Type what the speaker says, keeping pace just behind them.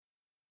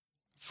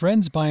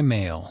Friends by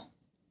mail.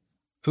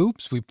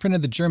 Oops, we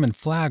printed the German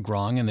flag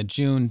wrong in the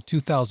June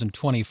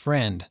 2020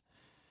 Friend.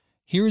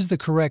 Here is the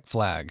correct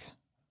flag.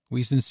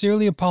 We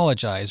sincerely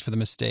apologize for the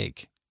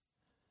mistake.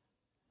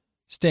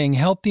 Staying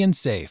healthy and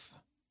safe.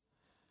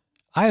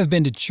 I have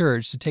been to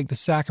church to take the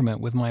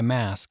sacrament with my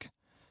mask.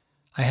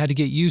 I had to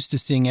get used to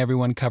seeing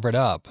everyone covered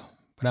up,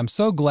 but I'm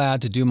so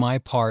glad to do my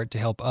part to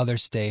help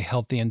others stay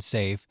healthy and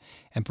safe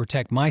and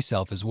protect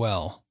myself as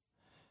well.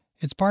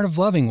 It's part of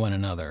loving one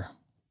another.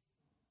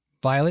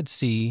 Violet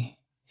C.,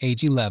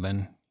 age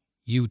 11,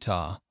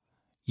 Utah,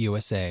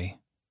 USA.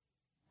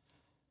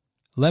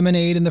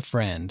 Lemonade and the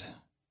Friend.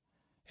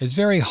 It's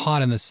very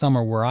hot in the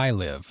summer where I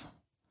live.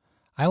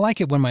 I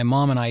like it when my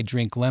mom and I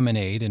drink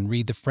lemonade and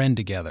read the Friend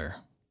together.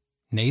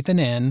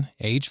 Nathan N.,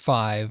 age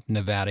 5,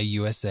 Nevada,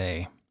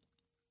 USA.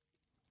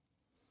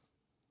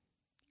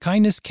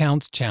 Kindness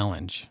Counts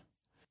Challenge.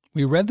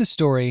 We read the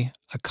story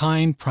A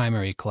Kind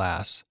Primary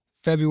Class,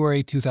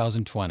 February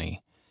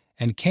 2020,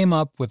 and came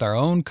up with our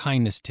own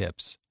kindness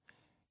tips.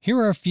 Here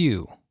are a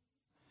few.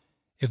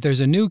 If there's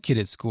a new kid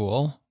at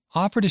school,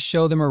 offer to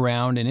show them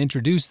around and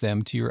introduce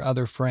them to your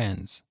other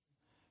friends.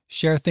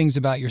 Share things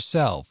about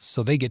yourself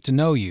so they get to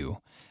know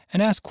you,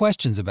 and ask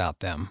questions about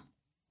them.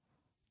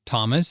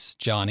 Thomas,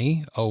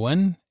 Johnny,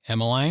 Owen,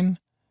 Emmeline,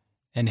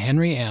 and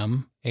Henry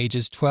M.,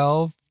 ages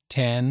 12,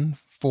 10,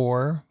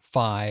 4,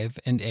 5,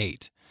 and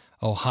 8,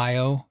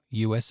 Ohio,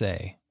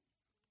 USA.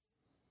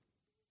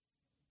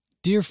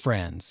 Dear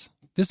friends,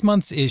 this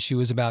month's issue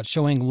is about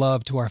showing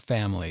love to our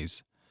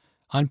families.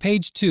 On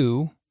page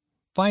 2,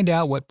 find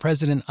out what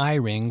President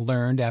Eyring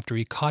learned after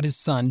he caught his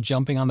son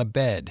jumping on the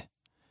bed.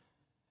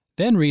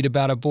 Then read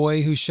about a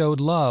boy who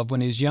showed love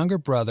when his younger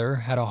brother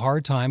had a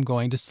hard time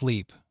going to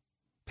sleep.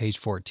 Page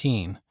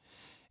 14.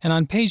 And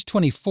on page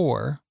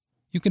 24,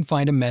 you can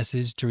find a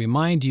message to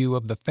remind you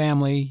of the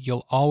family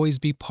you'll always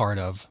be part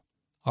of,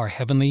 our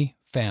heavenly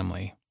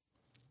family.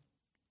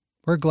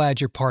 We're glad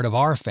you're part of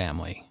our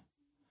family.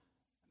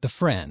 The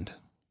Friend.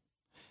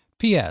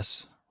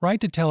 P.S. Write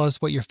to tell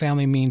us what your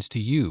family means to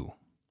you.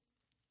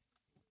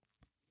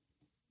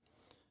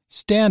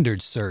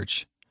 Standard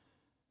search.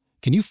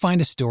 Can you find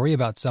a story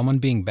about someone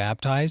being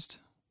baptized?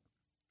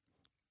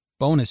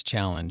 Bonus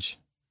challenge.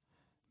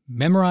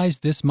 Memorize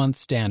this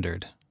month's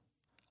standard.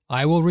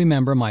 I will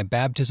remember my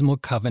baptismal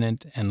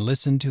covenant and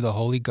listen to the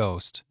Holy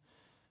Ghost.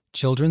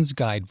 Children's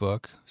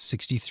Guidebook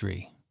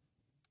 63.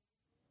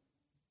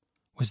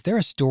 Was there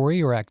a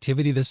story or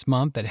activity this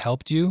month that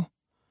helped you?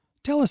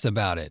 Tell us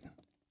about it.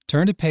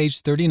 Turn to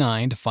page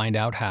 39 to find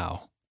out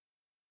how.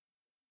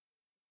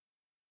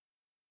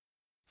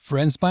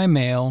 Friends by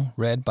Mail,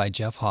 read by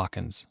Jeff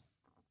Hawkins.